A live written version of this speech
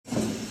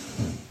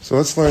So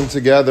let's learn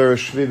together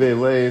Shvive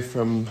Lev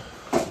from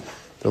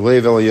the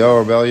Lev Elya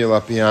or Elya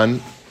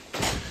Lopian,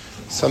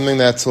 something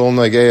that's Ul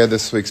Nageya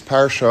this week's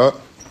Parsha,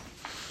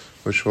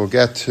 which we'll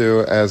get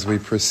to as we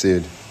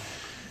proceed.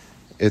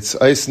 It's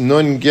Eis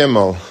Nun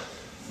Gimel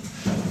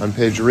on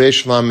page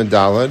Reish Lamed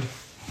Daled,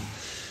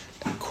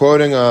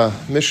 quoting a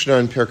Mishnah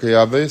in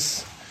Pirkei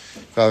Avos.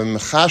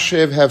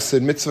 V'mechashev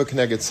hefsed mitzvah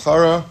k'neged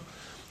schara.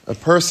 A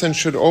person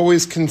should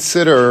always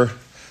consider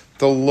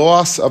the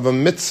loss of a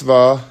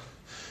mitzvah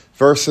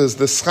versus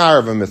the schar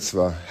of a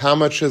mitzvah. How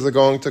much is it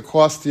going to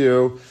cost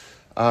you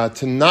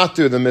to not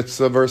do the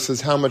mitzvah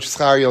versus how much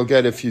schar you'll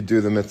get if you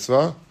do the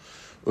mitzvah?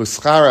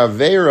 Uschar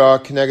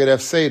aveira k'neged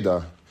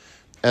hefseda.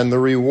 And the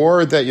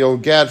reward that you'll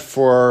get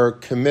for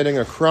committing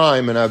a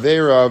crime, an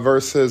aveira,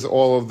 versus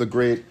all of the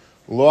great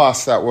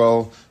loss that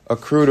will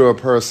accrue to a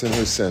person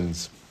who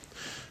sins.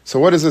 So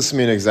what does this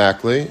mean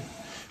exactly?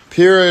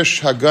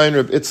 Pirish Hagain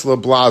Reb Itzla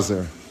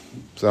Blazer.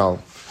 So,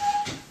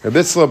 Reb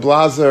Itzla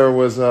Blazer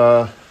was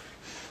a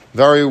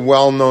very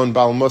well-known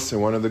Baal Musar,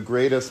 one of the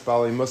greatest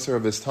Baalei Musar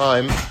of his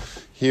time.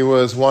 He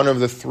was one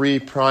of the three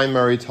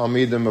primary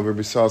Talmidim of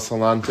Rabbi Yisrael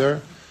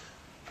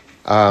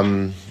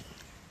Salanter.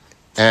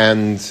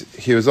 And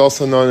he was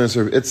also known as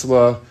Reb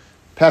Itzla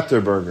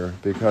Petterberger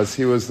because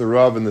he was the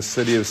Rav in the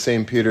city of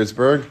St.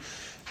 Petersburg.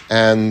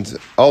 And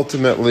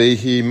ultimately,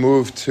 he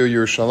moved to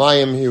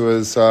Yerushalayim.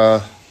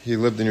 He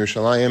lived in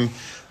Yerushalayim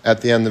at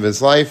the end of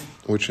his life,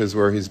 which is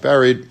where he's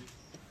buried.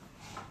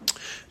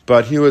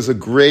 But he was a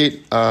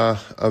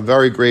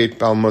very great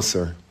Baal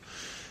Musar.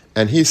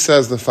 And he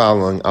says the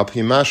following: Al pi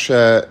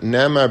mashe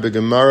nemar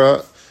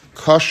b'gemara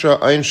kasha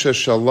einshe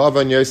shel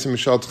lavan yosim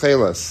shel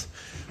tcheles.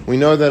 We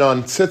know that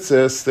on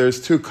tzitzis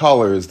there's two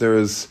colors.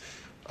 There's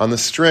on the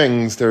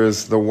strings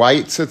there's the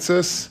white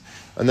tzitzis,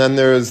 and then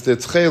there's the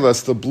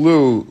tcheles, the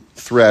blue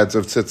threads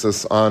of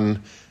tzitzis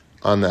on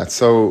that.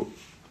 So,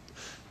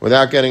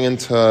 without getting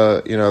into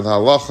the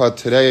halacha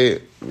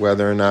today,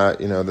 whether or not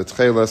the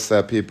tcheles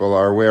that people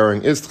are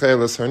wearing is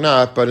tcheles or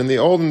not, but in the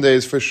olden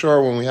days, for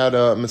sure, when we had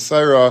a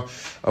mesorah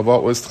of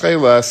what was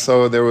tcheles,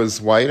 so there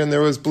was white and there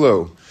was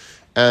blue,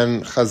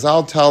 and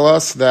Chazal tell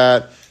us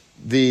that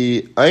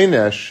the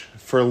einesh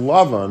for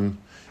lavan,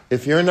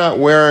 if you're not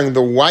wearing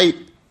the white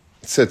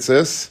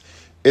tzitzis,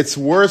 it's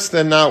worse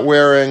than not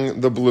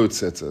wearing the blue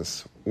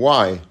tzitzis.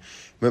 Why?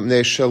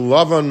 Everybody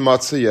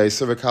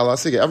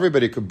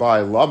could buy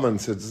lavan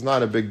tzitzis. It's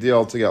not a big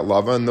deal to get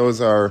lavan. Those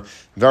are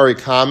very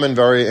common,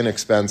 very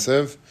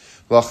inexpensive.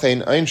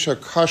 And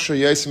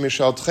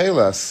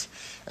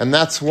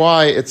that's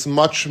why it's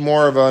much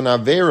more of an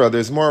avera.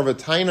 There's more of a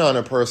taina on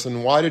a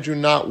person. Why did you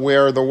not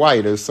wear the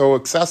white? It's so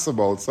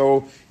accessible. It's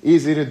so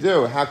easy to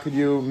do. How could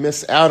you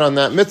miss out on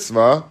that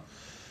mitzvah?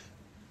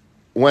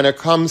 When it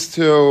comes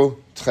to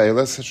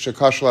tcheles,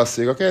 shekash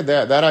lasig, okay,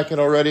 that I could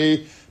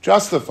already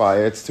justify.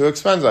 It's too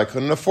expensive. I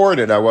couldn't afford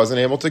it. I wasn't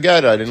able to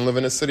get it. I didn't live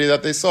in a city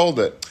that they sold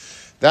it.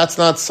 That's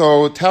not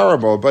so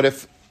terrible. But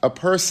if a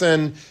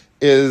person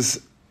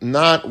is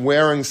not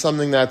wearing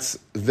something that's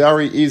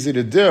very easy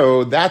to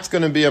do, that's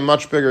going to be a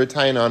much bigger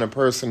taina on a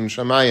person in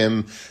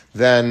Shamayim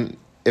than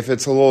if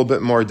it's a little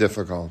bit more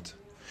difficult.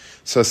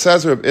 So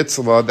says Reb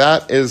Itzla,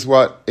 that is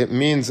what it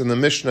means in the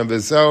Mishnah of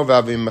Ezo,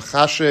 Vavi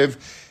Mechashev,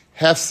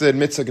 Hefsid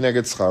Mitzvah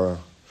Gneged Schara.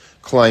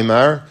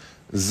 Klaimar,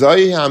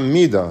 Zoi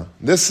HaMida.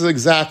 This is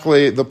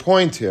exactly the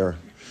point here.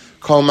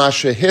 Kol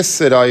Mashe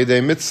Hissid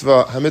Ayidei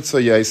Mitzvah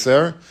HaMitzvah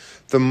Yeser.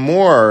 The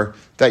more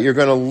that you're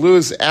going to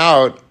lose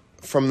out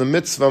from the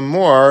mitzvah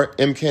more,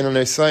 Imkein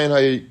HaNisayin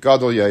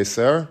HaGadol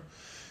Yeser.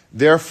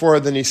 Therefore,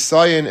 the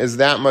Nisayin is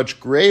that much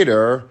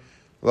greater,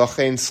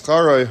 Lachein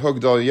Scharoi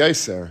Hugdol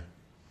Yeser.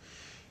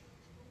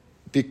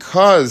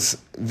 Because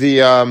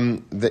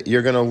that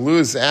you're going to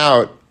lose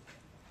out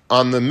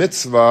on the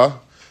mitzvah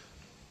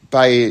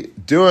by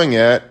doing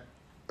it,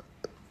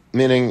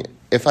 meaning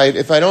if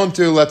I don't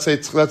do, let's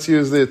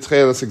use the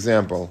tcheles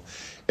example.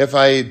 If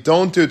I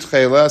don't do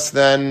tcheles,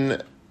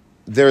 then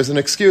there's an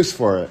excuse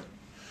for it.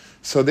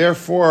 So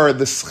therefore,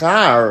 the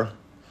schar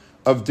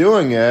of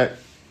doing it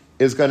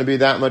is going to be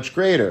that much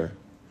greater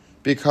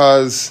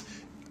because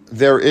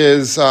there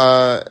is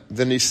the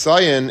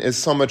nisayin is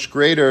so much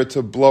greater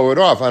to blow it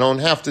off. I don't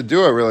have to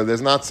do it really.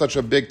 There's not such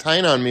a big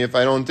taina on me if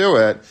I don't do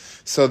it.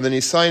 So the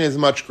nisayin is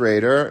much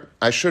greater.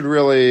 I should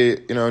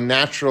really,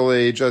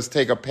 naturally just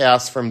take a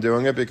pass from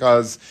doing it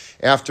because,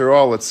 after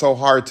all, it's so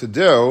hard to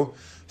do.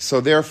 So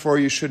therefore,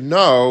 you should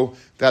know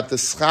that the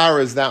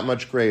schar is that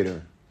much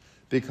greater,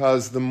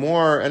 because the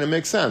more, and it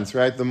makes sense,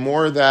 right? The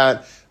more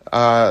that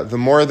the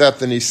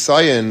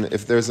nisayin,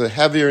 if there's a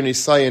heavier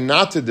nisayin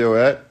not to do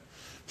it,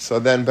 so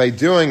then by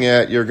doing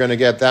it, you're going to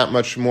get that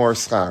much more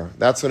schar.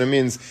 That's what it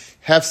means.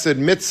 Hefsid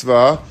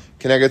mitzvah.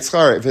 Can I get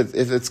schar?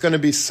 If it's going to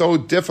be so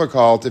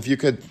difficult, if you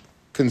could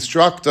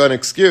construct an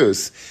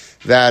excuse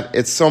that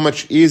it's so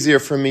much easier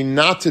for me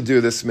not to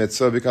do this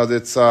mitzvah because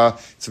it's a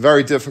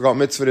very difficult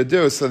mitzvah to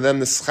do, so then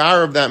the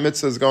schar of that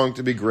mitzvah is going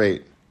to be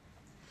great.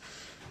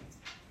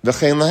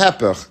 V'chein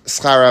lehepech,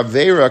 schar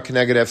aveira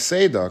k'neged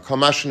hefseda. Kol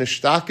ma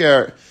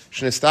shenistaker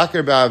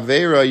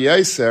ba'aveira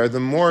yeser, the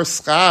more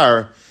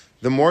schar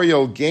the more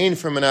you'll gain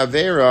from an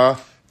avera,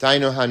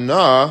 dainu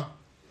hana,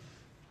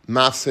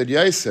 mafsid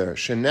yaser,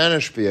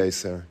 shenanish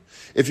b'yaser.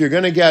 If you're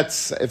going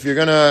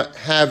to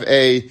have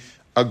a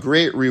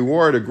great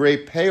reward, a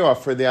great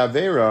payoff for the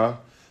avera,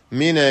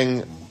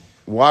 meaning,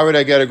 why would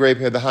I get a great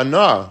payoff? The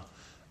hana.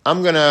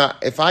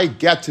 If I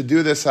get to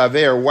do this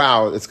avera,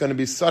 wow, it's going to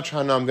be such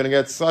hana, I'm going to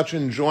get such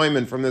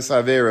enjoyment from this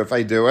avera if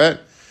I do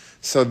it.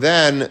 So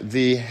then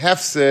the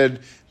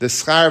hefsid, the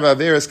schar of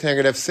avera is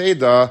k'neged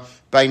hefseda.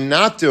 By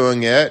not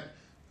doing it,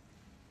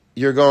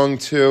 you're going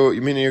to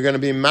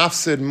be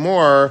mafsid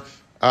more.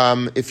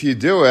 If you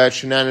do it,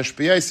 shenanish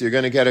b'yais, you're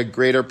going to get a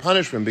greater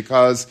punishment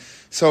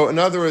so in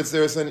other words,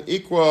 there's a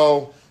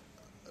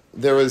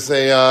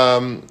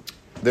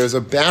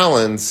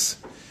balance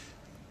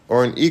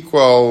or an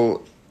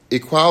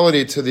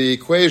equality to the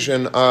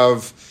equation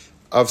of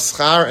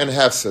schar and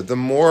hefsed. The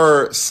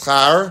more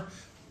schar,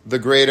 the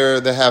greater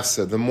the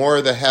hefsed. The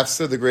more the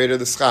hefsed, the greater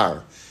the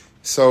schar.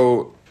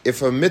 So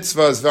if a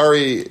mitzvah is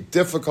very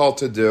difficult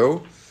to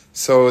do,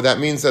 so that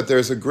means that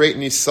there's a great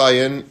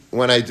nisayon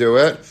when I do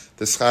it,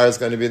 the schar is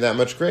going to be that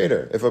much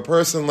greater. If a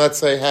person, let's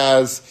say,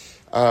 has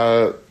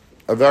a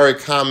very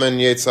common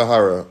yetzer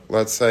hara,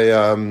 let's say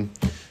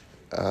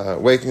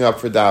waking up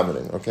for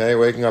davening, okay?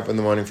 Waking up in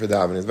the morning for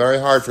davening. It's very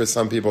hard for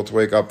some people to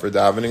wake up for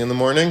davening in the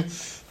morning,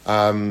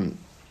 and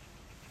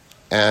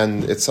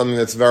it's something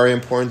that's very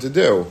important to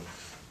do.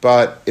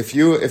 But if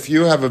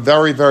you have a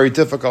very, very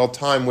difficult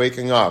time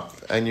waking up,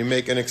 and you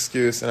make an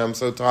excuse, and I'm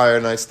so tired,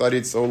 and I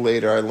studied so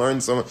late, or I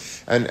learned so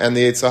much, and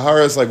the yetzer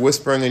hara is like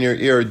whispering in your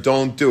ear,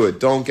 don't do it,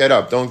 don't get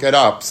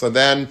up. So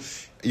then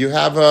you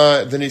have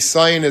the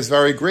nisayon is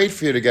very great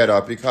for you to get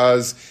up,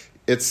 because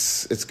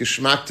it's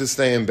geschmack to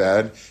stay in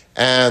bed,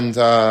 and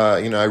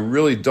I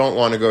really don't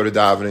want to go to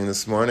davening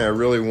this morning. I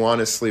really want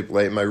to sleep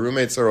late. My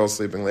roommates are all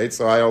sleeping late,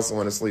 so I also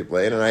want to sleep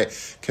late, and I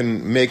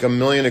can make a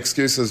million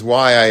excuses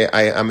why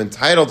I'm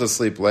entitled to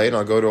sleep late, and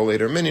I'll go to a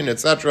later minyan,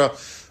 etc.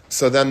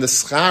 So then the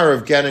schar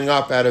of getting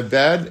up out of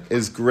bed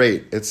is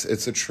great. It's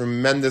a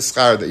tremendous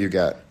schar that you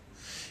get.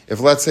 If,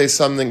 let's say,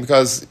 something,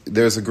 because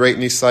there's a great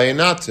nisayon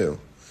not to,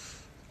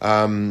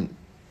 and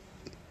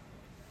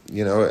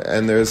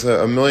there's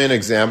a million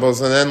examples,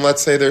 and then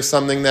let's say there's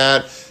something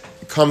that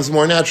comes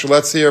more natural.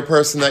 Let's say you're a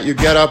person that you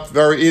get up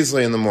very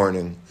easily in the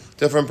morning.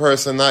 Different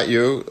person, not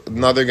you.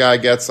 Another guy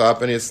gets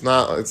up, and it's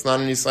not a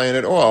nisayon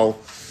at all.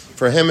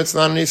 For him, it's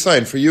not a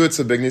nisayon. For you, it's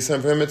a big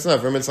nisayon. For him, it's not.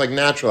 For him, it's like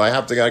natural.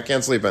 I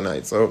can't sleep at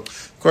night. So,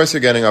 of course,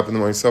 you're getting up in the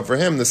morning. So for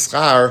him, the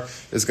schar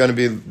is going to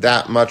be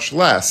that much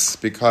less,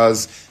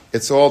 because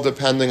it's all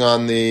depending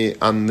on the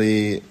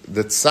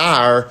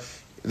tsar.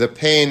 The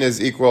pain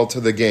is equal to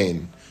the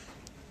gain,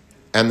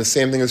 and the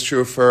same thing is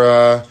true for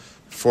a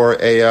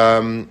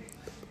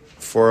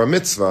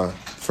mitzvah,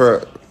 for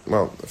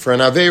an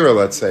avera.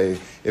 Let's say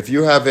if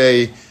you have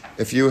a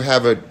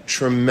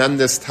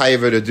tremendous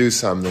taiva to do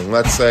something.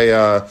 Let's say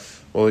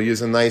we'll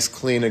use a nice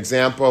clean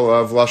example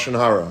of lashon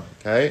hara.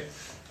 Okay,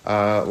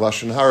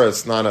 lashon hara.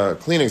 It's not a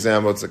clean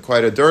example; it's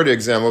quite a dirty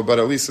example, but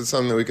at least it's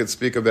something that we could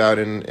speak about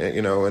in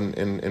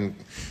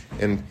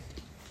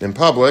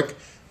public.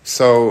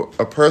 So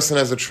a person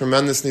has a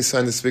tremendous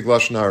nisayon to speak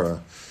lashon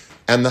hara,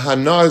 and the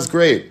hana is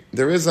great.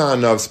 There is a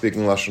hana of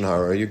speaking lashon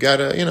hara. You get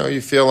you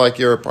feel like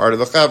you're a part of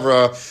the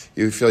chevra.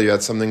 You feel you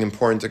had something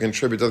important to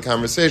contribute to the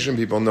conversation.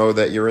 People know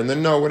that you're in the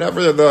know.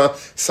 Whatever the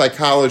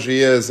psychology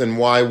is, and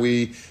why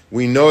we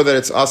know that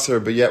it's usher,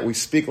 but yet we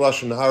speak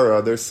lashon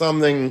hara. There's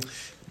something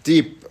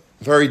deep,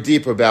 very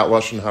deep about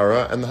lashon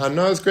hara, and the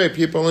hana is great.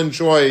 People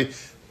enjoy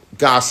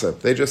gossip.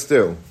 They just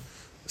do.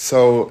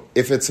 So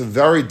if it's a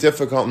very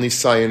difficult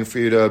nisayon for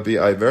you to be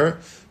iver,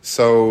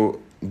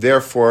 so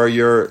therefore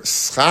your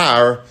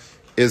schar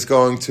is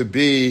going to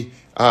be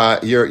the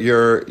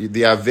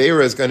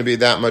avera is going to be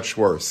that much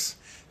worse.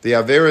 The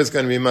avera is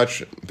going to be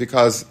much,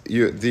 because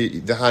the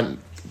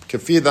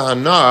kafi the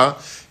hana.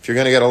 If you're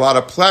going to get a lot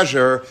of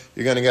pleasure,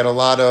 you're going to get a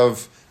lot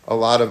of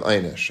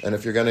einish. And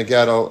if the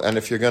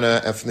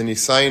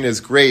nisayon is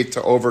great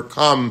to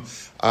overcome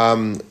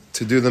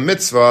to do the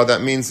mitzvah,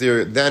 that means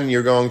then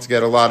you're going to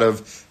get a lot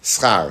of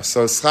schar.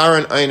 So schar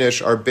and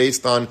einish are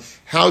based on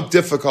how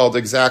difficult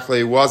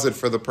exactly was it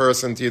for the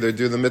person to either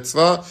do the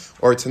mitzvah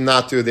or to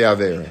not do the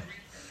avera.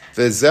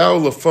 Vezeu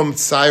lefum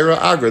tzaira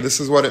agra. This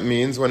is what it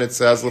means when it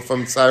says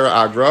lefum tzaira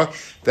agra,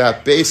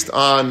 that based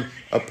on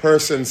a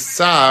person's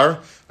tsar,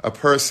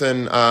 based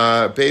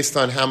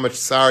on how much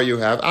tsar you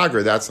have,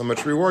 agra, that's how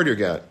much reward you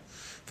get.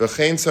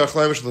 V'chein tzarich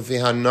leimish lefi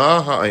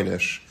hana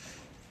ha'einish.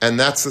 And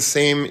that's the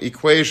same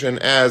equation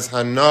as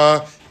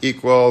hana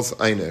equals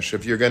einish.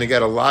 If you're going to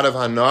get a lot of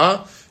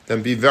hana,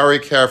 then be very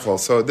careful.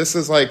 So this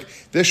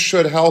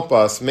should help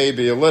us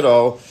maybe a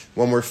little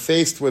when we're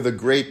faced with a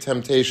great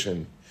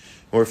temptation.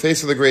 When we're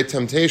faced with a great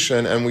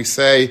temptation and we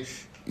say,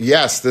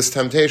 yes, this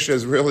temptation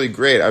is really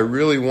great. I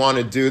really want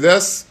to do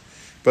this.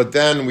 But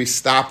then we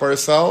stop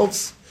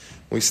ourselves.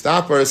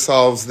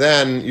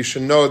 Then you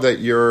should know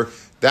that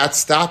that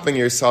stopping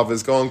yourself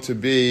is going to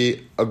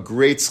be a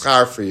great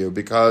schar for you,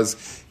 because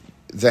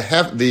the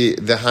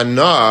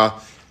hana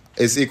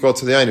is equal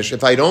to the einish.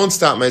 If I don't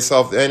stop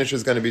myself, the einish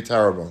is going to be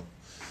terrible.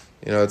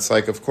 It's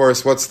like, of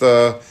course, what's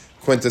the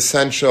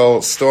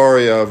quintessential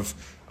story of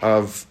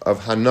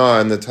Hana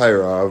in the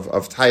Torah,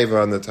 of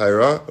Taiva in the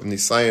Torah, of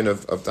Nisayan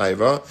of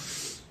Taiva?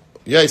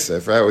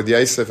 Yosef, right? With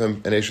Yosef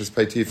and Eshes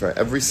Paitifar.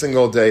 Every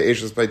single day,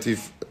 Eshes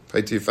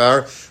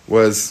Paitifar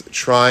was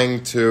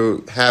trying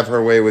to have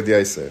her way with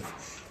Yosef.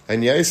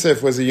 And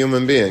Yosef was a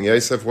human being. He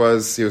was a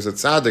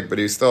tzaddik, but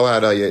he still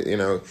had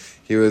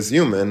he was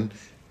human.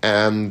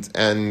 And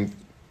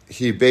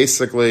he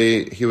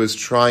was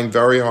trying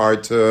very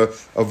hard to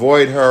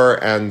avoid her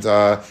and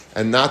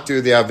not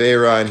do the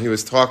Aveira, and he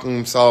was talking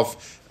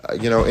himself,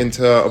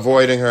 into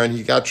avoiding her, and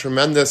he got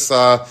tremendous,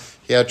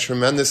 he had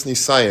tremendous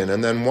nisayon.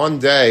 And then one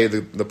day,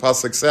 the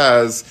pasuk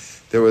says,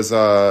 there was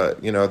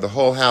the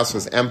whole house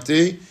was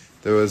empty.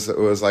 It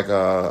was like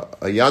a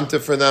yanta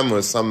for them. It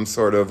was some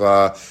sort of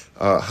a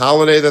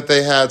holiday that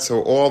they had.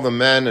 So all the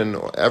men and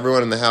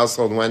everyone in the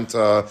household went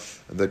to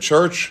the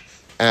church,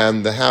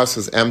 and the house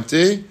was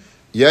empty.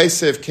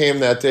 Yosef came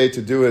that day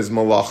to do his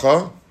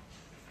malacha,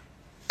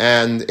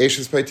 and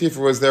Eshes Paitifar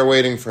was there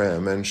waiting for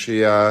him. And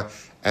she and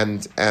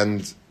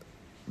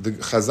the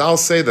Chazal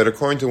say that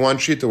according to one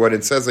shita, when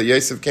it says that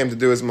Yosef came to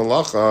do his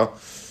malacha,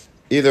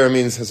 either it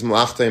means his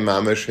malachtei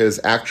mamish, his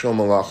actual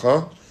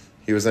malacha.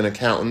 He was an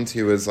accountant.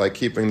 He was like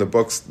keeping the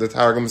books, the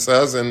Targum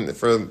says, and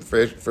for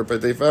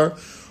Paitifar,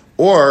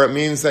 or it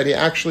means that he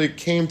actually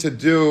came to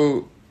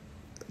do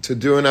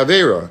an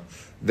aveira.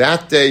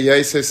 That day,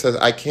 Yosef says,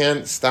 "I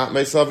can't stop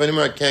myself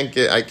anymore.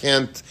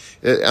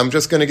 I'm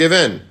just going to give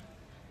in."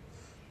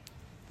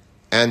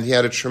 And he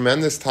had a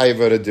tremendous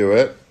taiva to do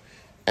it.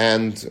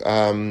 And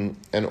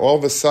all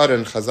of a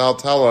sudden, Chazal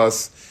tell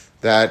us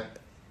that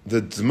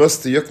the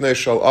Dmus Yuknei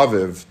Shel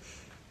Aviv,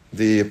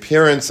 the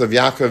appearance of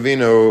Yaakov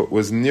Avinu,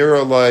 was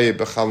nirolai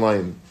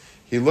b'chalayim.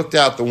 He looked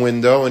out the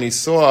window and he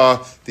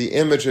saw the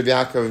image of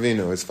Yaakov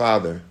Avinu, his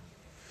father.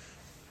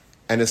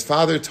 And his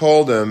father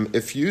told him,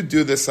 if you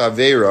do this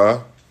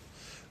Aveira,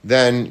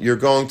 then you're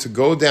going to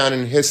go down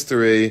in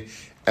history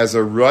as a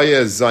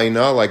Raya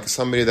Zaina, like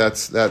somebody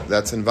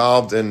that's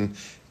involved in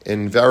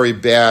very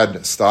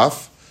bad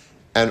stuff.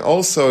 And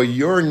also,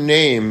 your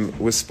name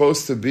was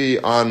supposed to be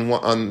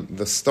on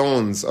the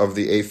stones of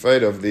the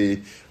ephod, of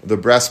the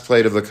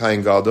breastplate of the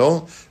Kohen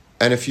Gadol.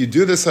 And if you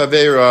do this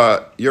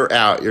Aveira, you're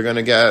out.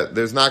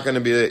 There's not going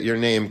to be your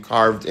name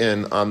carved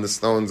in on the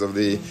stones of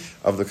the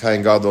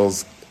Kohen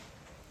Gadol's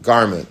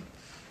garment.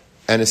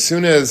 And as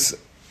soon as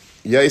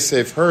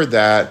Yosef heard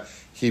that,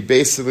 he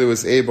basically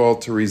was able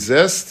to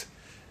resist,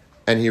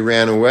 and he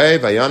ran away.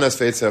 Vayanas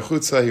v'etzeh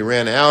chutza, he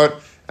ran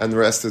out, and the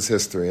rest is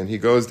history. And he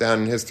goes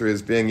down in history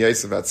as being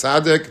Yosef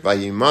HaTzadik,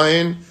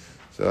 Vayimayin.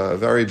 It's a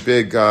very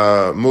big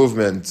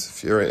movement.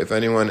 If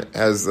anyone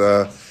is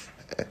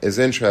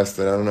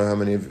interested, I don't know how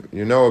many of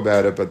you know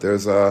about it, but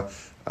there's a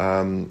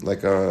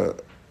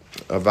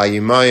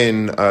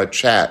Vayimayin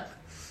chat.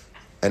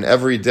 And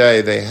every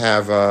day they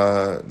have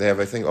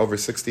I think over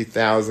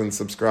 60,000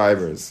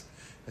 subscribers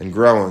and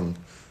growing.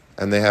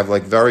 And they have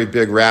like very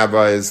big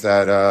rabbis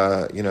that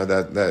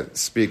that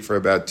speak for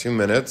about 2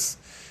 minutes.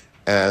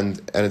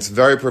 And it's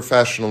very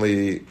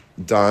professionally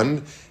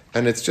done,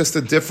 and it's just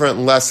a different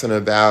lesson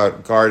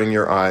about guarding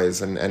your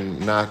eyes and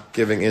not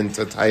giving in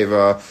to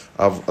taiva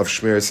of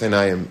Shmir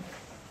Sinayim.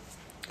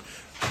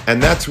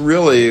 And that's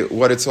really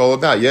what it's all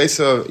about.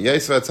 Yosef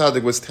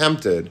HaTzadik was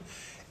tempted,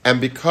 and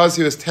because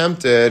he was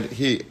tempted,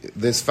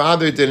 his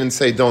father didn't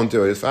say don't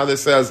do it. His father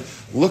says,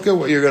 look at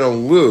what you're going to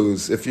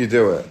lose if you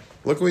do it.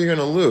 Look what you're going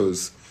to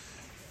lose.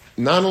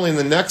 Not only in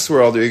the next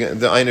world, the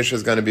einish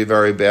is going to be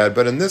very bad,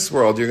 but in this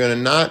world, you're going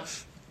to not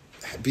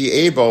be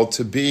able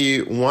to be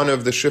one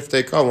of the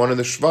shiftei kol, one of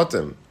the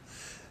shvatim.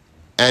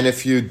 And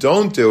if you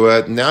don't do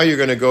it, now you're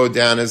going to go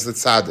down as the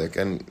tzaddik.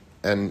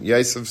 And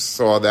Yosef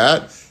saw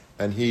that,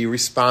 and he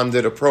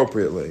responded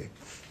appropriately.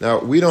 Now,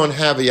 we don't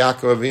have a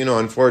Yaakov Avinu,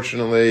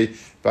 unfortunately,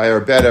 by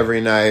our bed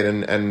every night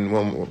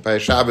and by a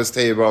Shabbos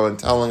table and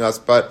telling us,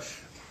 but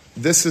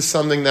this is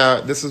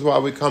why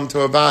we come to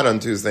Avad on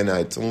Tuesday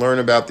night, to learn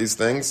about these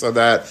things so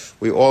that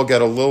we all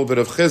get a little bit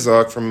of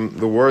chizuk from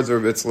the words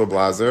of Itzla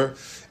Blazer.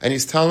 And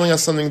he's telling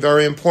us something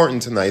very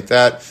important tonight,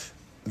 that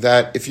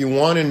if you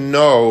want to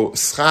know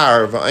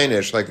schar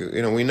v'einish,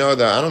 we know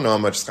that, I don't know how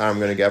much schar I'm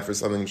going to get for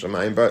something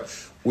Shemayim, but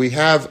we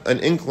have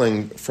an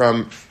inkling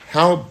from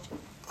how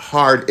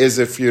hard is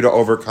it for you to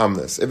overcome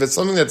this. If it's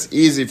something that's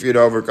easy for you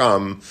to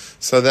overcome,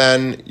 so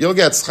then you'll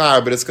get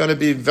schar, but it's going to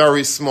be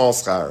very small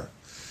schar.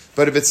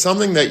 But if it's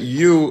something that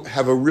you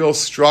have a real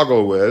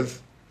struggle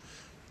with,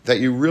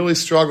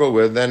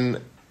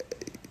 then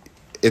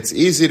it's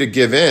easy to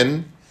give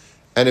in.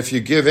 And if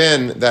you give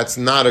in, that's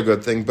not a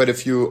good thing. But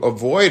if you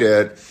avoid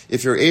it,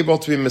 if you're able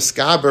to be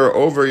miskaber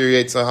over your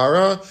Yetzer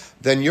Hara,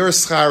 then your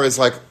schar is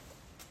like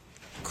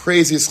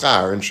crazy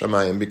schar in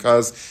Shemayim,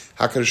 because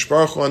HaKadosh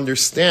Baruch Hu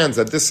understands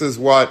that this is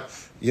what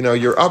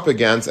you're up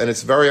against, and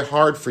it's very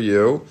hard for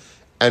you.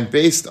 And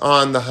based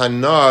on the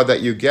hana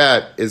that you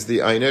get is the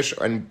einish,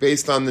 and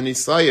based on the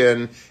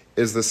nisayin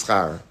is the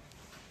schar.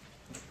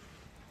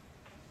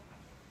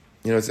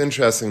 it's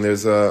interesting.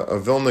 There's a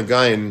Vilna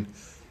Gaon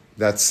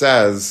that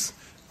says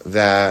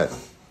that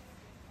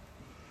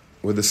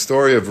with the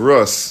story of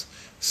Rus,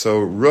 so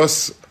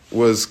Rus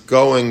was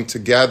going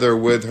together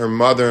with her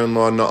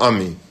mother-in-law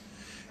Naomi,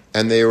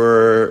 and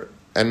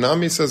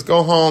Naomi says,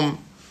 "Go home,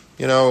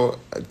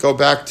 go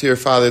back to your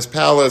father's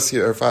palace."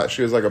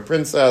 She was like a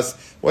princess.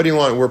 What do you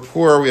want? We're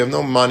poor. We have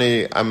no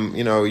money.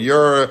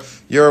 You're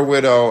a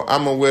widow.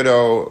 I'm a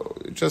widow.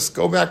 Just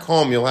go back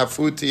home. You'll have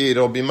food to eat.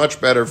 It'll be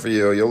much better for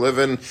you. You'll live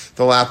in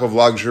the lap of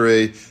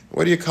luxury.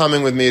 What are you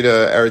coming with me to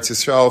Eretz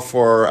Yisrael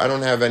for?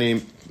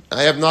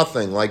 I have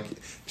nothing.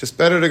 Just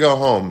better to go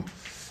home.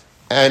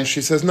 And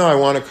she says, "No, I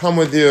want to come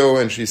with you."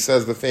 And she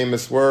says the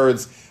famous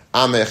words,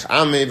 "Amech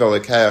ami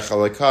v'alekayach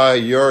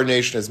alekai." Your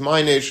nation is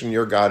my nation.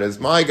 Your God is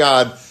my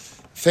God.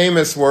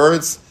 Famous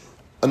words.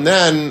 And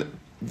then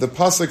the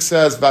pasuk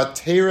says,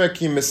 "Vatera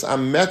ki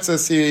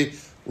misametzasi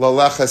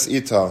laleches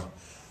ita."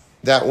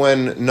 That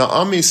when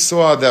Naomi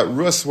saw that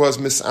Rus was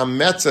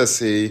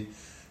misametzasi,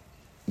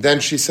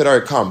 then she said, "All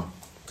right, come,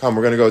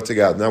 we're going to go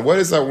together." Now, what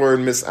is that word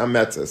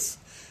misametzas?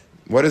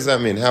 What does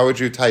that mean? How would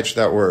you teach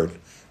that word?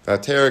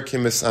 Vatera ki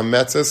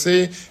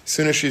misametzasi. As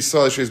soon as she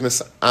saw that she was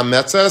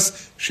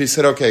misametzas, she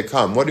said, "Okay,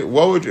 come." What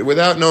would you,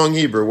 without knowing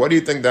Hebrew, what do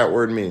you think that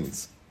word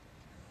means?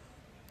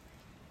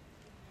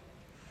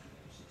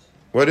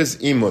 What is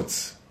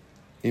imutz?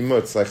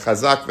 Imutz, like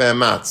chazak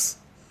ve'ematz.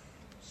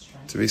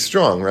 To be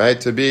strong, right?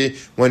 To be,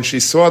 when she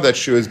saw that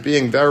she was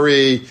being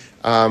very,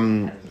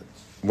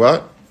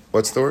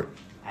 What's the word?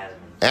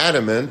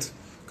 Adamant.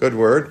 Good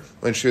word.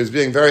 When she was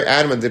being very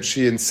adamant that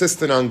she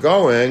insisted on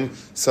going,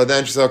 so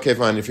then she said, "Okay,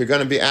 fine. If you're going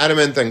to be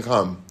adamant, then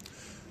come."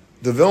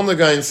 The Vilna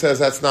Gaon says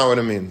that's not what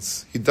it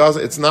means.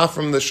 It's not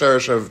from the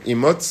sherish of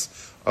imutz,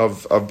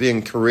 of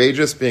being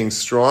courageous, being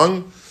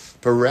strong,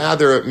 but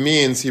rather it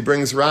means, he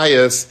brings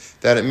rayas,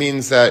 that it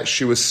means that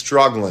she was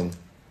struggling.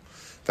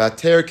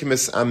 Vater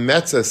kimis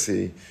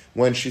ametzasi,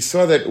 when she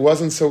saw that it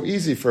wasn't so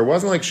easy for her. It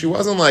wasn't like she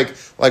wasn't like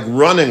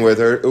running with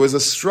her. It was a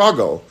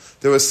struggle.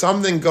 There was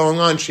something going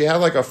on. She had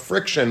like a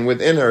friction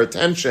within her, a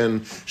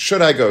tension.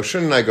 Should I go?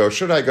 Shouldn't I go?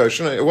 Should I go?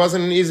 Shouldn't I? It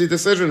wasn't an easy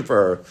decision for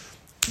her.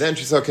 Then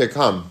she said, "Okay,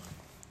 come."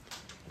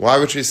 Why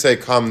would she say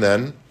come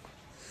then?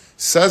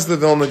 Says the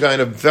Vilna Gaon,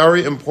 a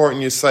very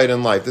important yesod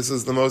in life. This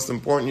is the most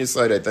important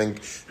yesod, I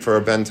think, for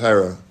a Ben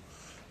Torah.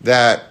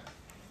 That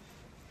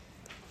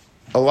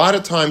a lot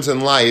of times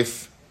in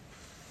life,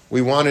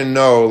 we want to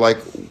know,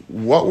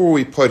 what were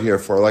we put here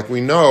for?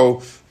 We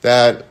know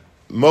that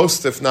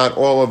most, if not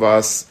all of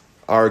us,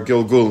 are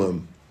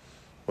Gilgulim.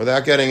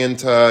 Without getting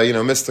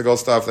into, mystical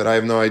stuff that I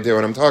have no idea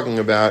what I'm talking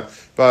about.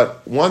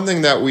 But one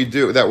thing that we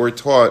do, that we're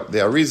taught, the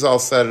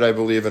Arizal said it, I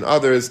believe, and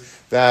others,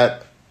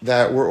 that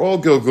we're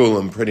all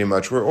Gilgulim, pretty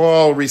much. We're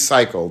all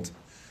recycled.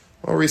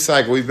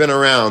 We've been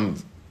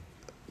around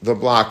the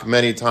block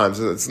many times.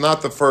 It's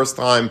not the first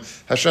time.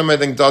 Hashem, I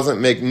think, doesn't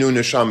make new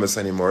neshamas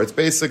anymore. It's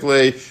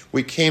basically,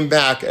 we came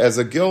back as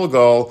a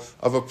Gilgal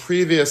of a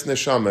previous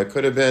neshama. It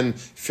could have been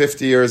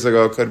 50 years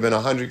ago, could have been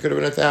 100, could have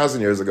been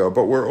 1,000 years ago.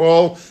 But we're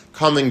all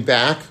coming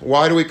back.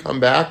 Why do we come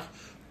back?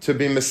 To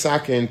be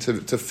misakin,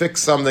 to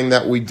fix something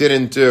that we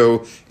didn't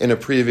do in a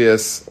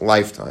previous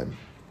lifetime.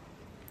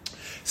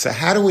 So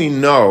how do we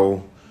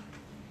know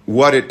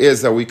what it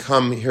is that we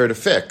come here to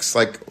fix?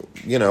 I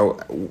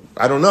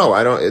don't know.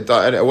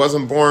 I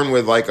wasn't born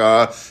with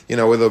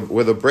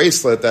with a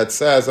bracelet that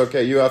says,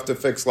 okay, you have to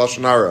fix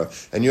lashon hara,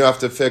 and you have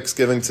to fix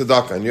giving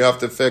tzedakah, and you have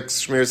to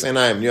fix shmir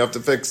seinayim, and you have to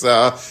fix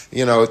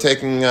taking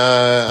taking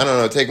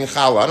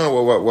challah. I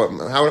don't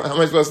know how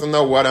am I supposed to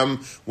know what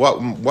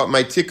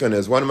my tikkun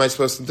is? What am I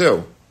supposed to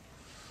do?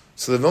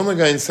 So the Vilna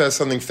Gaon says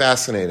something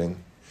fascinating.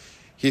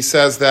 He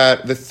says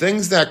that the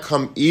things that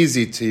come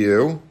easy to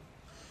you,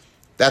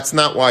 that's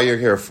not why you're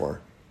here for.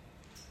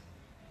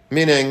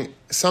 Meaning,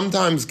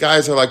 sometimes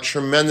guys are like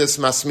tremendous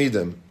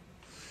masmidim.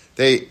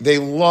 They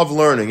love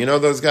learning.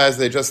 Those guys,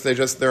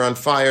 they're on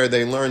fire.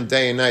 They learn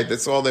day and night.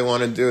 That's all they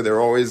want to do.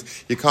 They're always,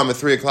 you come at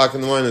 3:00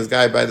 in the morning, this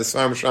guy by the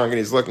Svarim Shank, and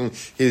he's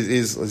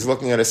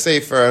looking at a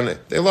sefer, and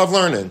they love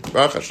learning.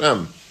 Baruch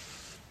Hashem.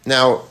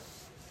 Now,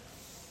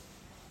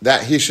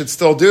 that he should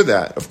still do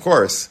that, of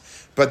course.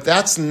 But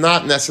that's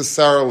not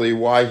necessarily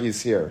why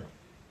he's here.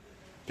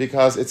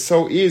 Because it's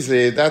so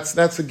easy,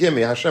 that's a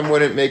gimme. Hashem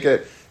wouldn't make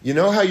it. You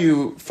know how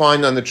you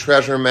find on the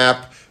treasure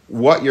map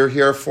what you're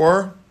here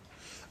for?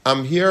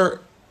 I'm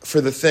here for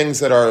the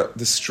things that are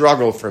the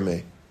struggle for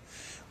me.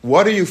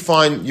 What do you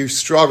find you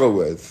struggle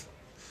with?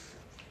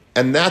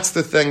 And that's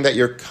the thing that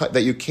you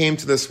came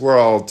to this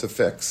world to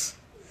fix.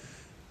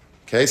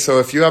 Okay, so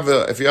if you have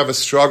a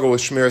struggle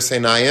with Shmir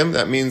Seinayim,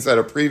 that means that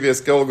a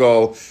previous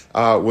Gilgal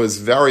was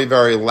very,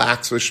 very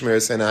lax with Shmir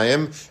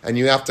Seinayim, and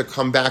you have to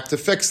come back to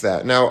fix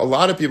that. Now, a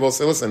lot of people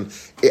say, "Listen,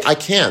 I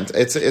can't.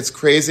 It's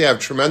crazy. I have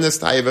tremendous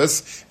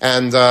taivas,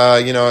 and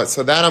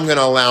so that I'm going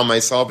to allow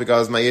myself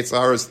because my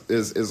Yitzhar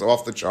is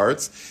off the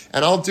charts,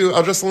 and I'll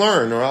just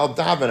learn, or I'll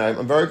daven.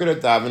 I'm very good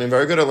at davening,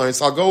 very good at learning.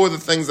 So I'll go with the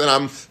things that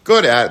I'm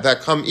good at that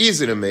come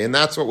easy to me, and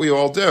that's what we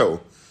all do,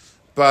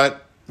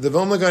 but." The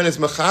Vilna Gaon is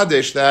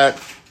machadish that,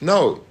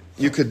 no,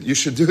 you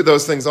should do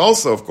those things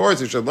also. Of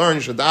course, you should learn,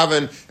 you should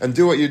daven, and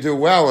do what you do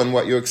well and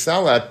what you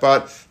excel at.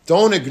 But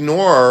don't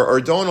ignore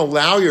or don't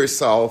allow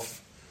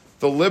yourself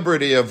the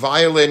liberty of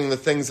violating the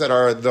things that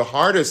are the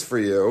hardest for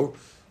you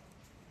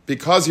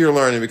because you're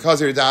learning,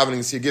 because you're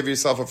davening, so you give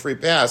yourself a free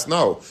pass.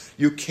 No,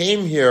 you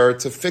came here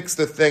to fix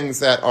the things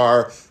that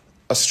are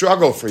a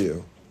struggle for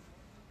you.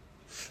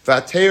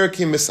 As soon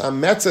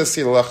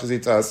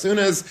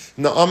as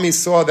Naomi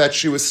saw that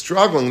she was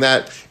struggling,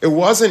 that it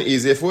wasn't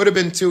easy, if it would have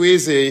been too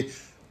easy,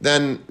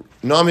 then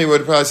Naomi would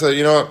have probably said,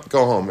 you know what,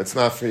 go home, it's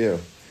not for you.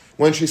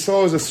 When she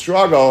saw it was a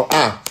struggle,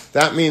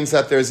 that means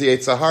that there's the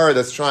Yetzer Hara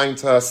that's trying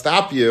to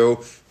stop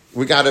you,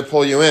 we got to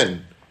pull you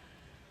in.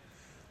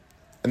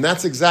 And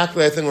that's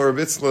exactly, I think, what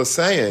Rabbi Itzla is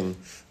saying,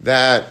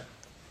 that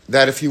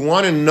if you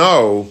want to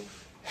know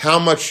how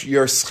much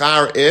your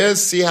schar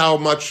is, see how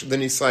much the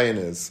nisayon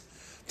is.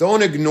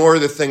 Don't ignore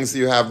the things that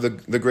you have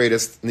the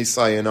greatest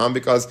nisayon on,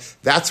 because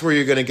that's where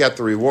you're going to get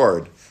the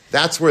reward.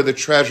 That's where the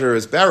treasure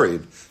is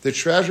buried. The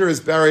treasure is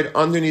buried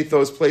underneath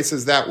those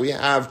places that we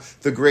have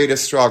the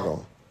greatest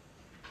struggle.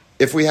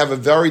 If we have a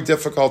very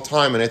difficult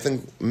time, and I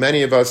think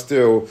many of us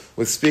do,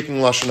 with speaking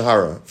Lashon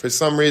Hara, for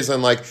some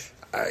reason, I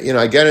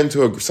get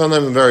into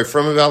sometimes I'm very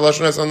firm about Lashon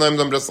Hara, sometimes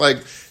I'm just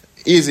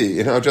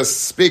easy,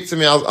 just speak to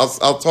me,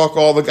 I'll talk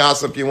all the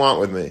gossip you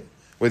want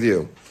with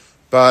you.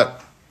 But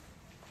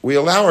we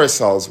allow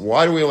ourselves.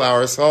 Why do we allow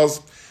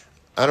ourselves?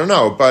 I don't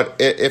know, but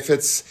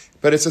it's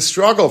a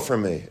struggle for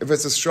me. If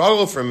it's a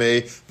struggle for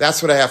me,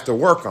 that's what I have to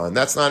work on.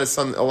 That's not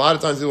a lot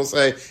of times people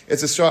say,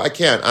 it's a struggle. I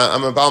can't.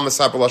 I'm a Baal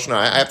Masapa Lashon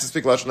Hara. I have to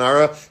speak Lashon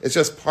Hara. It's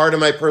just part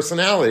of my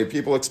personality.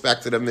 People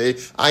expect it of me.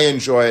 I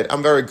enjoy it.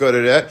 I'm very good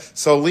at it.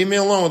 So leave me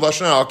alone with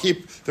Lashon Hara. I'll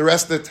keep the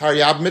rest of the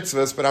Taryab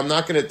mitzvahs, but I'm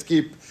not going to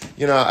keep,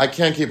 I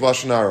can't keep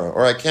Lashon Hara,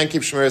 or I can't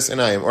keep Shemiras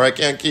Einayim, or I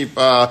can't keep,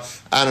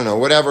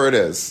 whatever it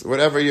is.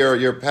 Whatever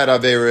your pet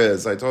aveira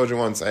is. I told you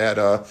once I had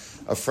a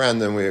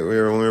friend, and we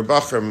were when we were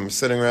Bachram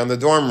sitting around the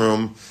dorm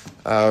room.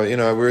 We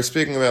were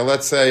speaking about,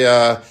 let's say,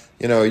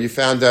 you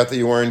found out that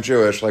you weren't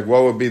Jewish. What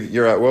would be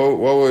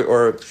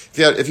or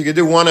if you could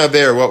do one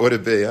aveira, what would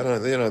it be? I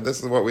don't know.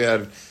 This is what we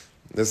had.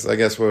 This, I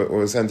guess, what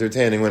was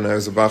entertaining when I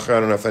was a Bachar.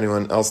 I don't know if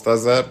anyone else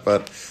does that,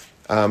 but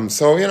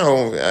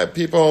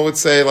people would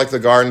say the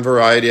garden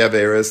variety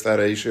aveiras that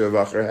a yeshiva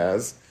Bachar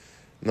has.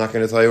 I'm not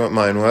going to tell you what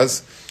mine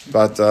was,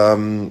 but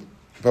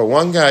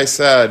one guy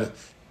said,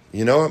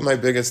 you know what my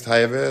biggest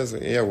taiva is?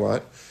 Yeah,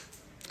 what?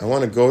 I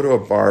want to go to a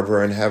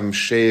barber and have him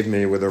shave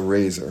me with a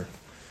razor.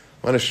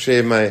 I want to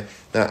shave my...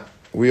 Now,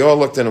 we all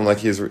looked at him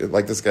like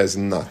this guy's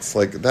nuts.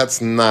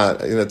 That's not,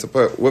 to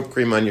put whipped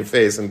cream on your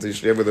face and to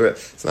shave with a...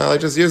 It's not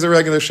just use a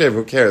regular shave,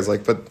 who cares?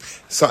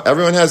 So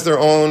everyone has their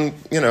own,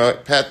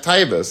 pet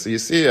taivas. So you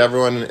see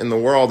everyone in the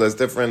world has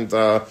different,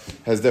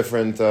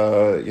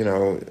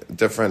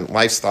 different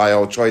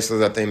lifestyle choices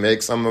that they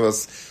make. Some of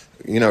us...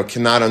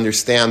 cannot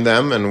understand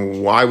them,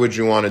 and why would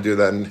you want to do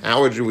that? And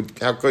how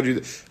could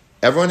you?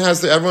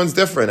 Everyone's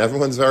different.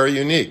 Everyone's very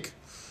unique.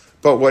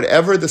 But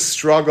whatever the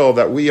struggle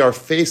that we are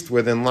faced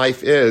with in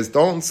life is,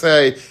 don't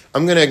say,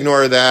 I'm going to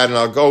ignore that and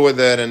I'll go with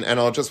it and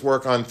I'll just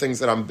work on things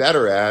that I'm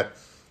better at,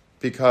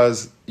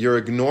 because you're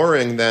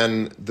ignoring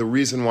then the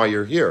reason why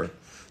you're here.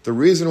 The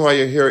reason why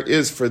you're here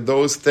is for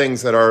those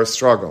things that are a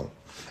struggle.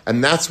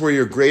 And that's where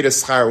your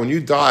greatest schar, when you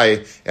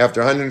die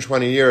after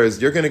 120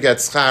 years, you're going to get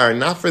schar,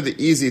 not for the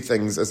easy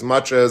things as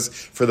much as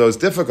for those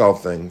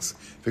difficult things.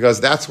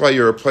 Because that's why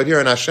you're put here,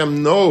 and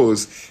Hashem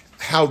knows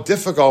how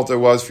difficult it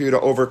was for you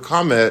to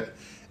overcome it.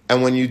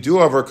 And when you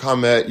do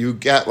overcome it, you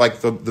get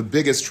the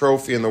biggest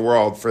trophy in the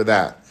world for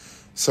that.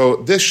 So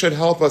this should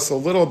help us a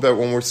little bit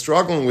when we're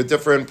struggling with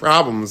different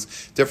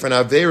problems, different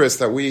aveiros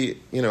that we,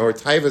 or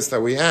taivas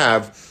that we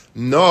have.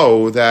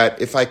 Know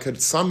that if I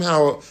could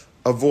somehow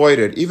avoid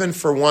it, even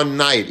for one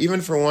night,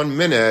 even for 1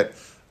 minute,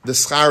 the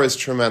schar is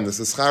tremendous.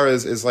 The schar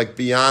is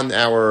beyond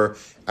our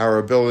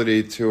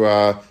ability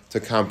to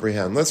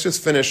comprehend. Let's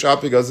just finish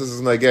up, because this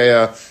is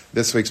Nageya,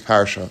 this week's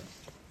parsha.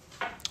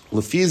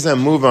 Lefiza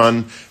move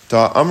on to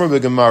Amr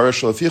b'Gemara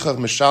shlefichach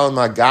mishalem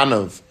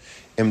haganav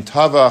im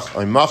tavach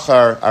or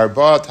machar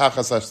arba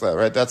tachas hasle.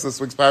 Right, that's this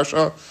week's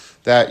parsha.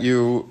 That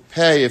you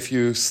pay if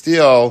you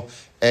steal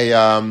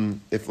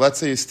if let's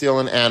say you steal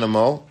an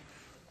animal,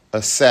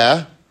 a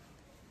seh.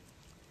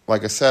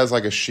 Like a seh is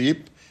like a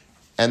sheep,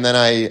 and then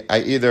I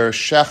either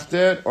shecht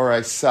it or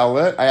I sell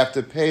it. I have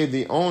to pay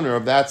the owner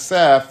of that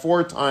seh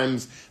 4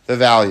 times the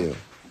value.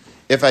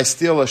 If I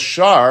steal a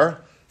shar,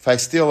 if I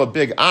steal a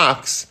big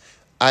ox,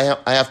 I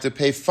have to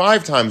pay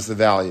 5 times the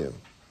value.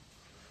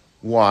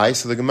 Why?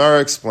 So the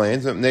Gemara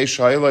explains because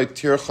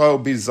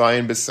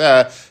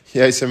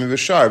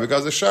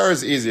a shar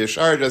is easy. A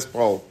shar just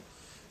pull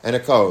and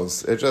it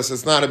goes.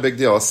 It's not a big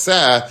deal. A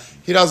seh,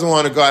 he doesn't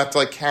want to go, have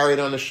to carry it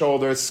on his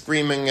shoulders,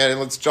 screaming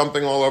and it's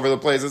jumping all over the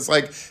place. It's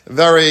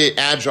very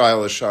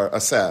agile,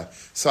 a seh.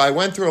 So I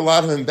went through a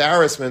lot of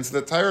embarrassments.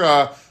 The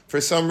for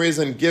some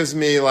reason gives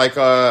me like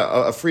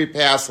a free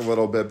pass a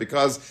little bit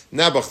because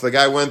Nebuch, the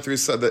guy went through.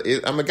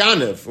 I'm a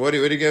Ganiv. What are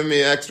you giving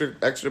me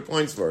extra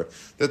points for?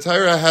 The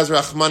Torah has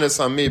Rachmanis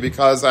on me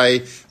because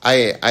I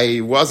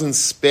wasn't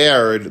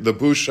spared the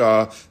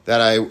busha that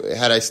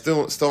I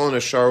stolen a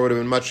shor would have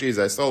been much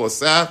easier. I stole a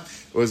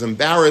saf. It was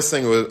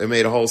embarrassing. It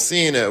made a whole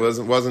scene. It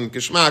wasn't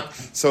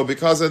geschmack. So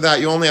because of that,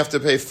 you only have to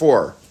pay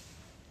 4.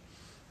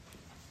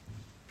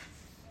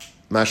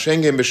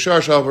 Mashengim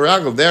b'shar shal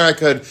baragel. There I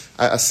could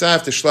a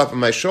saf to schlep on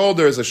my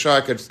shoulders. A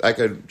shar I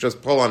could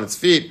just pull on its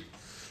feet.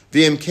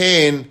 V'im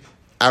kain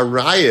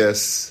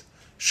arayis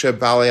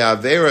shebali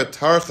avera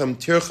tarchem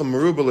tirchem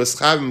meruba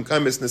l'schavim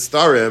kamis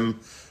nistarim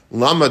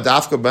lama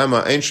dafka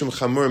b'ema ein shem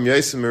chamurim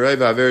yosim mirei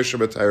v'avera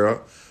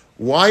shabbatayra.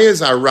 Why is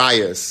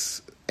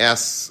arayis?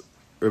 Asks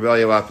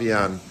Elya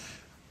Lopian.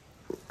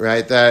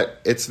 Right,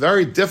 that it's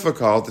very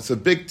difficult. It's a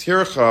big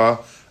tircha.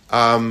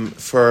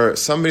 For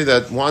somebody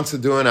that wants to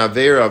do an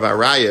Aveira of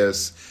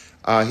Arayas,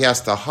 he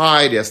has to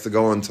hide, he has to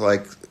go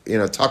into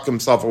tuck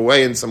himself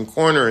away in some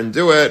corner and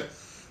do it.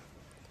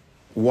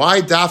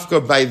 Why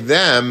dafka by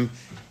them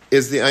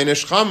is the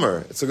Einish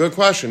Chamer? It's a good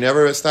question. You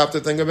ever stop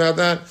to think about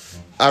that?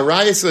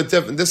 Arayas is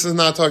different. This is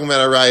not talking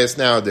about Arayas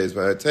nowadays,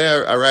 but I tell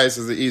you, Arayas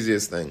is the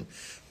easiest thing.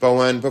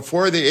 But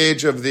before the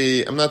age of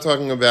I'm not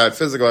talking about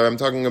physical, I'm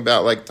talking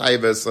about like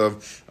taivas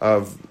of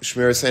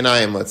Shmir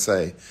Seinayim, let's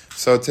say.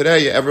 So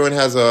today, whoever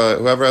has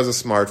a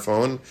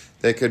smartphone,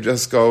 they could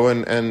just go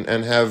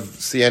and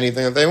see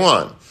anything that they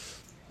want.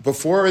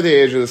 Before the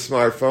age of the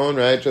smartphone,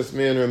 right, just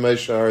me and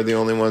Ramesha are the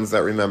only ones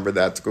that remember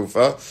that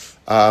tkufa.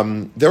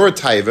 There were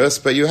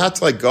taivas, but you had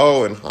to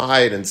go and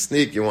hide and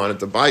sneak. You wanted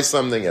to buy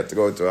something, you had to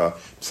go to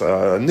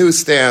a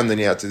newsstand, and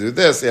you had to do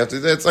this, you have to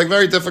do that. It's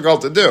very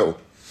difficult to do.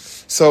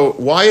 So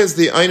why is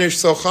the einish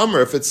so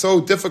chamer if it's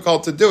so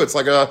difficult to do? It's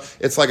like a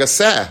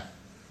seh.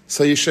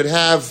 So you should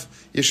have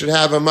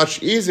a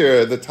much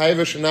easier. The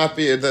taiva should not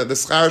be the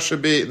schar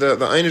should be the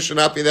einish should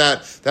not be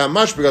that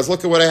much because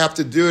look at what I have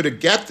to do to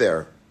get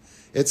there.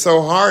 It's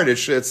so hard.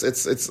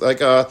 It's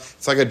like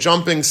a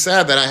jumping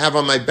seh that I have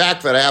on my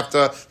back that I have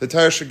to. The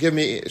Torah should give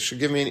me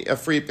a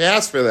free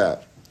pass for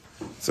that.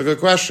 It's a good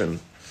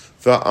question.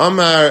 The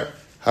Amar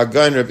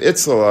Hagain Reb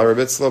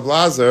Itzla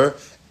Blazer.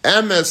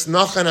 Emes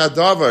nachan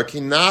adavar ki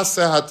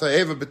nasa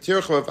hatayeva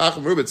b'tircha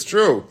v'achim rub. It's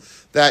true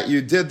that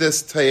you did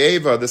this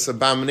tayeva, this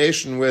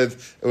abomination it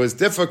was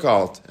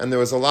difficult, and there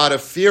was a lot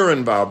of fear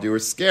involved. You were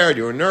scared,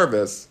 you were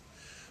nervous.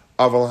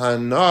 Aval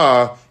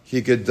hana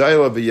hi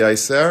gedayla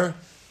b'yaiser,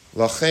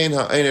 lachein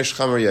ha'einish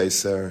chamer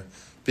yaiser.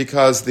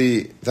 Because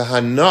the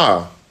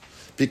hana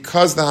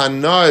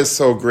is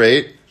so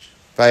great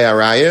by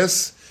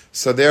Arayas,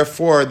 so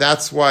therefore,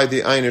 that's why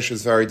the einish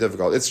is very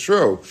difficult. It's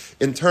true.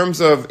 In terms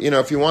of,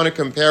 if you want to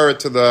compare it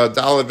to the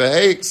Daled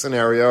V'Hei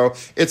scenario,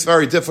 it's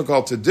very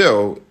difficult to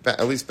do,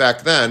 at least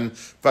back then,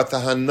 but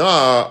the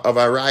hana of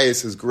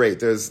Arayas is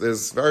great.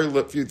 There's very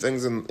few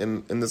things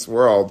in this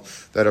world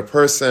that a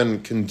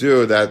person can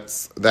do that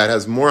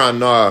has more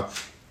hana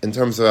in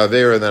terms of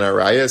Aveira than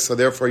Arayas, so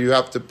therefore you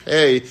have to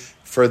pay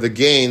for the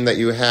gain that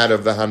you had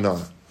of the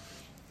hana.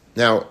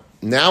 Now,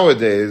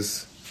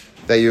 nowadays,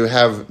 that you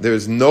have,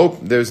 there's no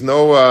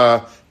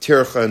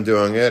tircha in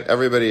doing it.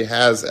 Everybody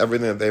has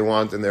everything that they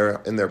want in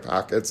their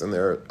pockets and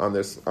on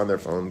their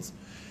phones,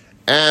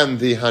 and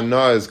the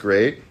hana is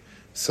great.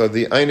 So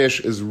the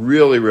einish is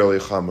really really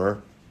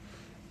chamer,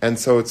 and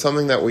so it's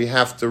something that we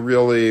have to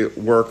really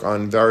work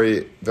on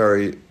very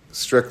very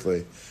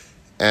strictly.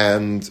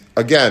 And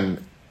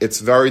again,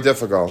 it's very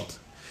difficult,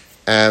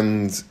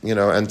 and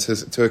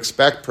to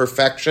expect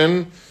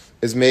perfection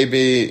is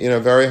maybe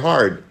very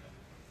hard.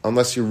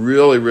 Unless you're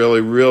really,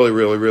 really, really,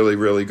 really, really,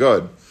 really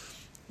good.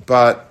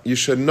 But you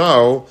should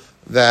know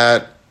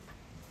that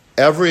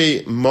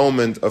every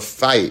moment of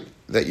fight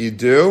that you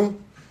do,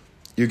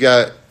 you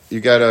get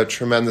a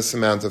tremendous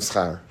amount of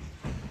schar.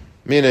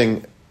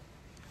 Meaning,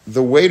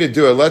 the way to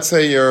do it, let's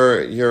say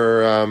you're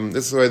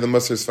this is the way the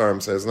Musar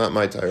Sfarim says, not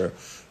my Torah,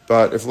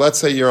 but if let's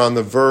say you're on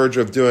the verge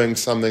of doing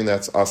something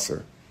that's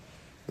asur,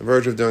 the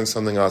verge of doing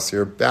something else.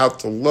 You're about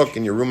to look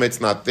and your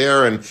roommate's not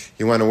there and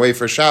you went away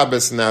for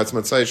Shabbos and now it's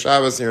Motzei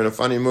Shabbos and you're in a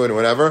funny mood or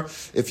whatever.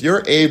 If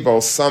you're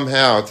able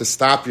somehow to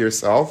stop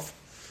yourself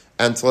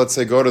and to, let's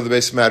say, go to the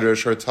Beis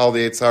Medrash or tell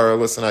the Eitzara,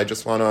 listen, I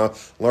just want to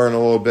learn a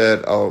little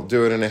bit, I'll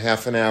do it in a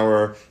half an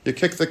hour. You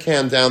kick the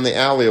can down the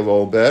alley a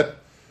little bit.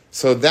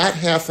 So that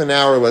half an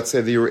hour, let's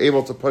say, that you were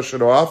able to push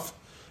it off,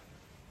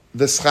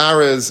 the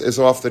schar is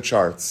off the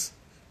charts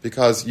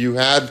because you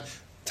had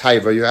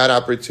taiva, you had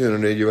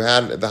opportunity, you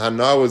had the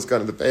hana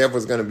the payoff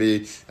was going to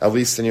be, at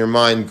least in your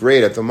mind,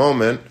 great at the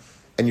moment,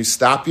 and you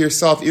stop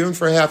yourself even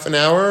for half an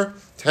hour,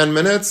 10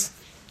 minutes,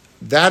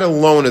 that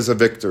alone is a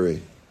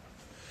victory.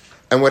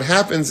 And what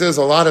happens is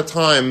a lot of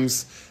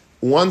times,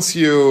 once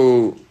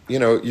you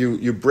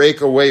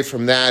break away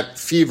from that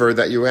fever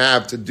that you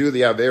have to do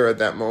the Aveira at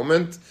that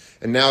moment,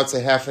 and now it's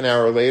a half an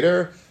hour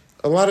later,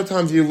 a lot of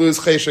times you lose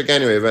cheshek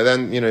anyway, but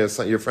then,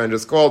 your friend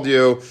just called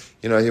you,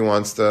 he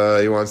wants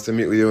to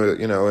meet with you,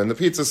 in the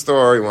pizza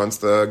store, he wants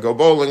to go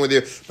bowling with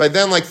you. But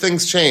then,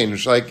 things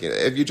change.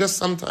 If you just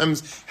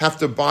sometimes have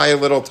to buy a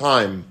little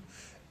time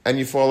and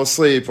you fall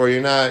asleep or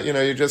you're not,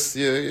 you just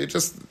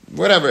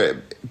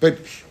whatever. But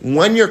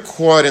when you're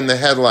caught in the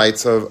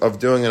headlights of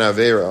doing an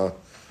Aveira,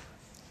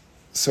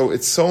 so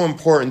it's so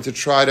important to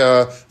try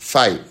to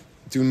fight.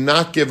 Do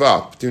not give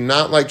up. Do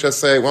not just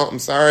say, well, I'm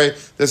sorry,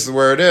 this is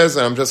where it is,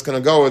 and I'm just going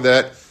to go with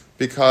it,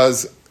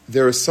 because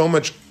there is so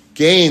much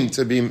gain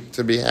to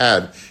be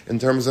had in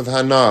terms of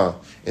hana,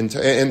 in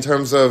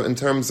terms of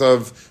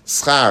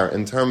schar,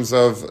 in terms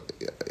of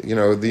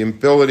the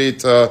ability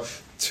to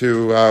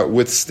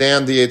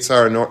withstand the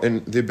Yitzhar,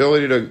 and the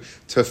ability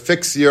to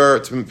fix to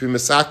be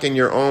misaking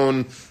your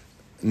own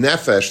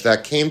nefesh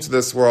that came to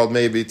this world,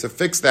 maybe to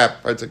fix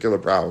that particular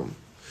problem.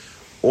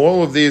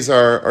 All of these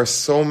are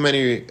so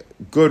many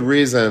good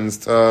reasons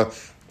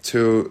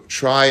to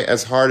try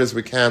as hard as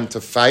we can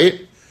to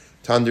fight,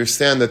 to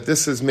understand that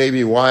this is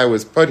maybe why I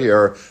was put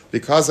here,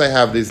 because I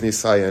have these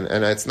nisayon,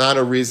 and it's not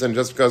a reason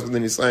just because the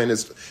nisayon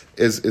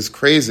is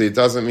crazy. It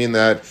doesn't mean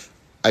that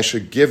I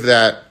should give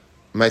that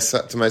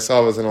to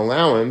myself as an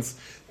allowance,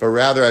 but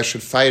rather I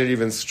should fight it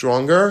even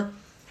stronger.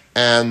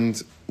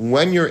 And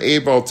when you're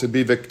able to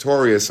be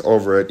victorious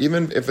over it,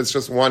 even if it's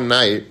just one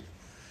night,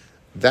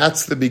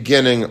 that's the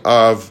beginning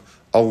of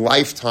a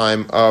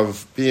lifetime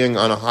of being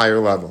on a higher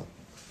level.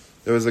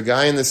 There was a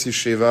guy in this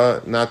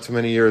yeshiva not too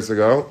many years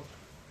ago,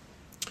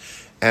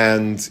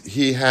 and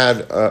he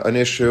had an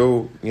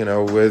issue,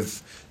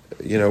 with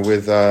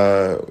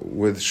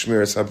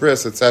Shmiras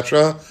Habris,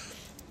 etc.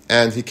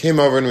 And he came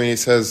over to me and he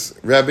says,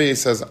 Rebbe,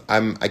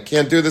 I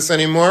can't do this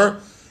anymore,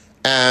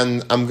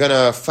 and I'm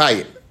gonna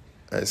fight.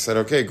 I said,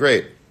 okay,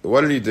 great.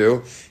 What did he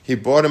do? He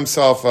bought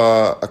himself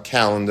a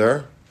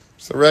calendar.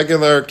 It's a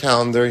regular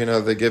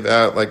calendar, they give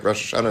out like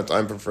Rosh Hashanah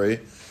time for free.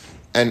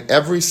 And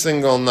every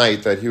single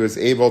night that he was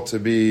able to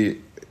be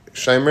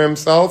Shomer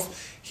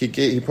himself, he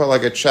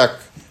put a check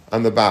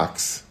on the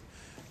box.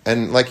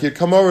 And he'd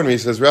come over to me, he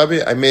says,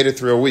 Rabbi, I made it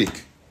through a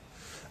week.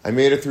 I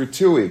made it through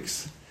 2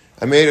 weeks.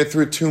 I made it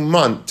through 2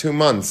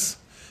 months.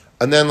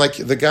 And then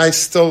the guy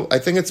still, I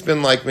think it's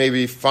been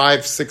maybe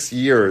 5-6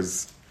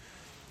 years,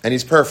 and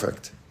he's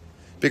perfect.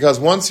 Because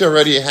once you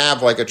already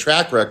have a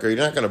track record, you're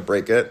not going to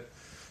break it.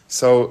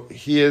 So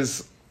he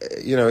is,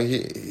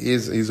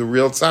 he's a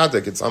real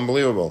tzaddik. It's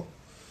unbelievable.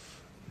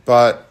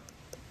 But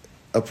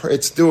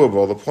it's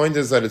doable. The point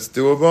is that it's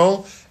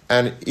doable,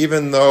 and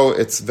even though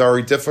it's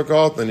very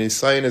difficult, the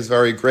nisayon is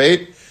very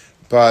great,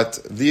 but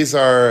these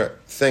are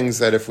things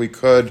that if we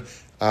could,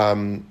 be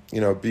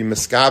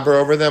miskaber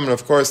over them, and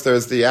of course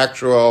there's the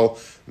actual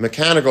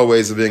mechanical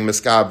ways of being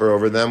miskaber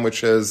over them,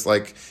 which is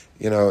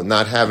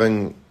not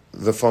having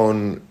the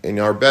phone in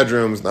our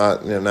bedrooms,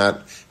 not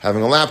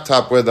having a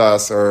laptop with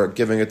us, or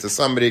giving it to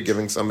somebody,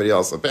 giving somebody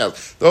else a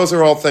pass. Those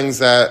are all things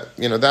that,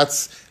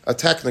 that's a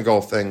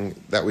technical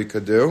thing that we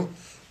could do.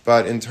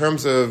 But in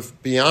terms of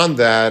beyond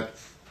that,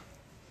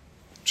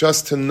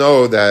 just to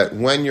know that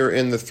when you're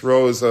in the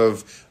throes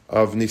of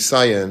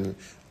nisayon,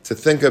 to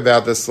think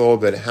about this a little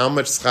bit. How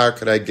much schar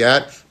could I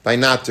get by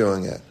not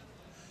doing it?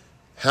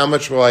 How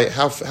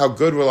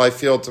good will I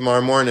feel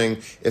tomorrow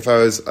morning if I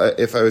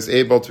was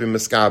able to be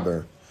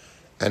miskaber?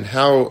 And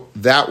how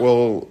that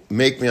will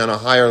make me on a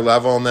higher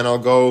level, and then I'll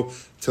go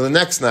to the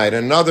next night,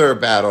 another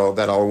battle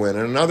that I'll win,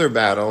 and another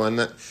battle,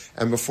 and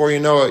before you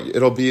know it,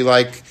 it'll be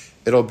like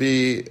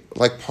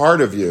part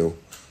of you,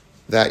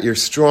 that you're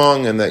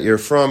strong and that you're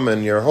from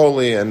and you're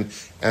holy, and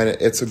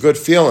it's a good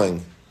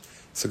feeling.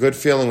 It's a good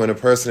feeling when a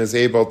person is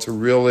able to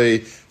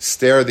really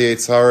stare the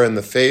Yitzhar in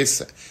the face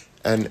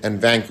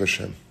and vanquish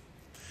him.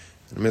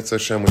 In Mitzvah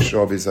Hashem, we should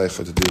all be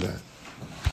zeicha to do that.